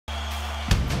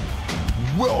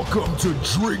Welcome to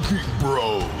Drinking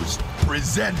Bros,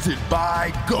 presented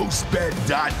by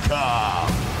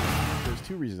GhostBed.com. There's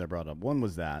two reasons I brought it up. One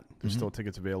was that there's still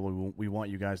tickets available. We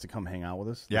want you guys to come hang out with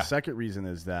us. Yeah. The second reason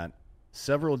is that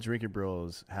several Drinking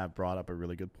Bros have brought up a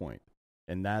really good point,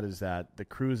 and that is that the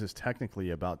cruise is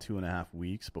technically about 2.5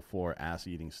 weeks before ass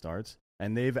eating starts,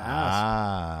 and they've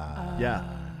asked.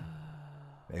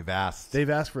 They've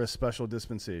asked for a special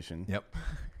dispensation. Yep.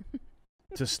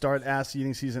 To start ass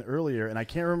eating season earlier, and I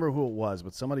can't remember who it was,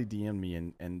 but somebody DM'd me,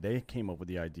 and they came up with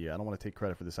the idea. I don't want to take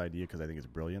credit for this idea because I think it's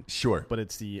brilliant. Sure. But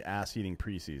it's the ass eating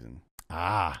preseason.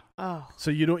 Oh.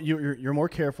 So you're more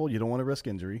careful. You don't want to risk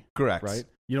injury. Correct. Right?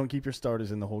 You don't keep your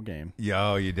starters in the whole game.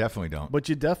 Yo, you definitely don't. But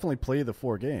you definitely play the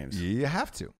 4 games. You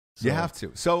have to. You have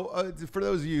to. So for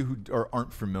those of you who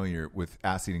aren't familiar with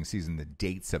ass eating season, the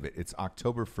dates of it, it's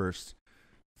October 1st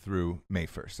through May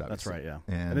 1st, obviously. That's right, yeah.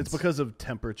 And it's because of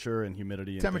temperature and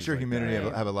humidity. And humidity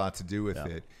have a lot to do with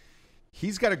it.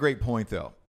 He's got a great point,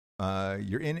 though.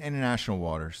 You're in international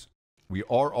waters. We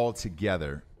are all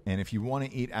together. And if you want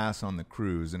to eat ass on the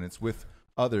cruise, and it's with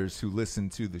others who listen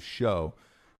to the show,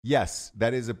 yes,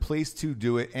 that is a place to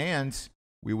do it, and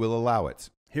we will allow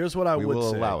it. Here's what I would say. We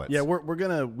will allow it. Yeah, we're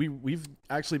gonna we've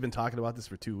actually been talking about this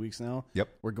for 2 weeks now. Yep.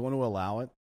 We're going to allow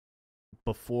it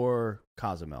before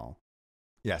Cozumel.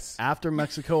 Yes. After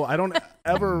Mexico, I don't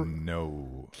ever.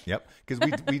 No. Yep. Because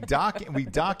we dock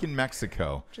in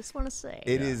Mexico. Just want to say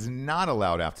it is not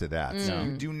allowed after that. So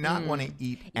you do not want to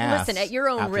eat ass. Listen, at your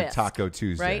own after risk, Taco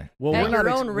Tuesday. right? Well, At we're your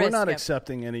not, own we're risk. not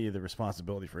accepting any of the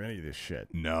responsibility for any of this shit.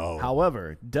 No.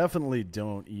 However, definitely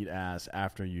don't eat ass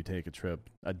after you take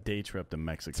a day trip to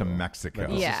Mexico.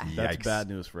 That's bad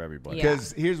news for everybody.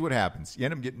 Because here's what happens: you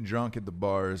end up getting drunk at the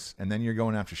bars, and then you're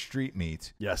going after street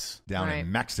meat. Yes. Down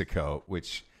in Mexico,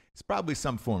 which is probably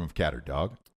some form of cat or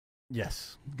dog.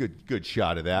 Yes. Good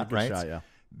shot of that, right? Good shot, yeah.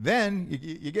 Then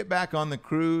you get back on the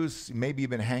cruise. Maybe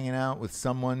you've been hanging out with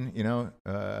someone,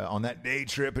 on that day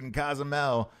trip in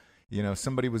Cozumel.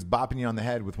 Somebody was bopping you on the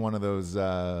head with one of those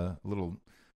little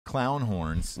clown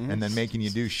horns and then making you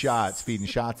do shots, feeding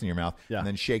shots in your mouth, and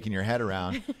then shaking your head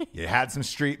around. You had some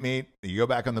street meat. You go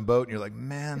back on the boat and you're like,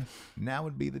 man, now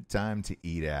would be the time to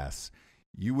eat ass.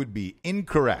 You would be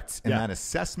incorrect in that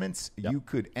assessment. You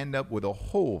could end up with a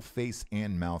whole face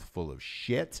and mouth full of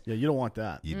shit. Yeah, you don't want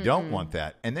that. You don't want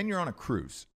that. And then you're on a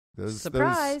cruise.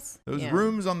 Surprise. Those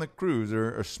rooms on the cruise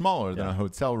are smaller than a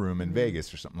hotel room in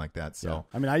Vegas or something like that. So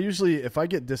I mean, I usually, if I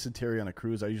get dysentery on a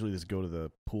cruise, I usually just go to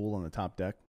the pool on the top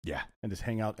deck. Yeah. And just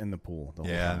hang out in the pool the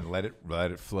whole time. And let it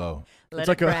flow. Let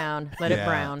it brown. Let it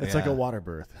brown. It's like a water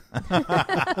birth.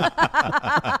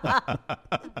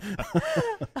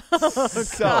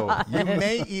 So you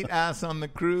may eat ass on the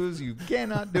cruise. You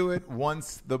cannot do it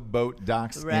once the boat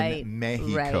docks in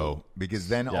Mexico because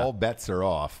then all bets are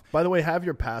off. By the way, have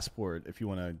your passport if you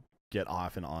want to get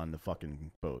off and on the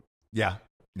fucking boat. Yeah.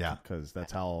 Yeah. Because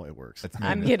that's how it works.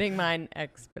 I'm getting mine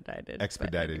expedited.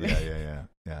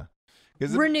 Yeah.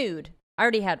 Renewed. I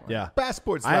already had one. Yeah.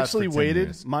 Passports. I actually waited.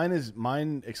 Years.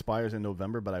 Mine expires in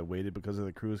November, but I waited because of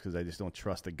the cruise because I just don't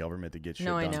trust the government to get shit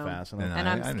done fast enough. And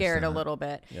I'm scared a little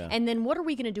bit. Yeah. And then what are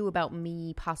we going to do about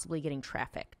me possibly getting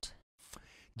trafficked?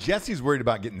 Jesse's worried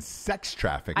about getting sex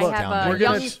trafficked. I have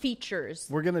young features.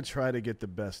 We're going to try to get the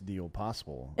best deal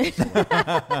possible.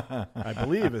 I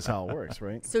believe is how it works,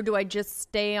 right? So do I just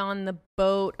stay on the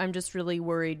boat? I'm just really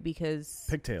worried because...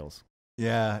 Pigtails.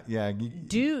 Yeah.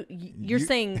 You're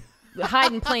saying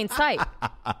hide in plain sight.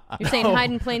 You're saying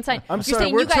hide in plain sight. You're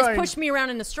saying you guys pushed me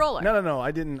around in the stroller. No, I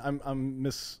didn't.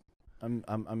 I'm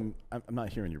not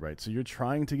hearing you right. So you're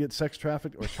trying to get sex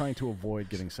trafficked or trying to avoid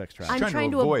getting sex trafficked? I'm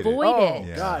trying to avoid it.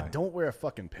 Oh, God, don't wear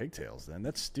fucking pigtails then.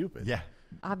 That's stupid. Yeah.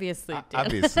 Obviously, Dan.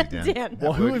 Obviously, Dan.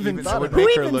 Well, who even thought of that? Who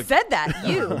even said that?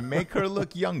 You. Make her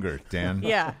look younger, Dan.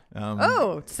 Yeah.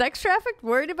 Sex trafficked?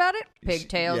 Worried about it?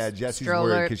 Pigtails, yeah, Jesse's stroller,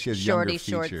 worried because she has shorty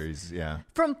younger features. Shorts. Yeah.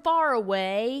 From far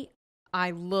away,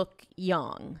 I look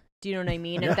young. Do you know what I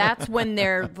mean? And that's when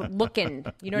they're looking.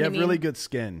 You know what I mean? You have really good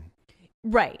skin.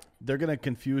 Right. They're going to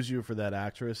confuse you for that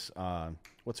actress.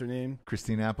 What's her name?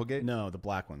 Christine Applegate? No, the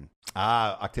black one.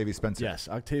 Octavia Spencer. Yes,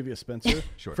 Octavia Spencer.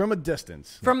 Sure. From a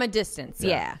distance. From a distance,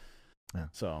 yeah.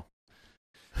 So.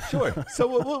 Sure. So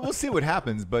we'll see what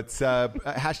happens, but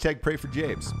hashtag pray for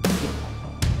James.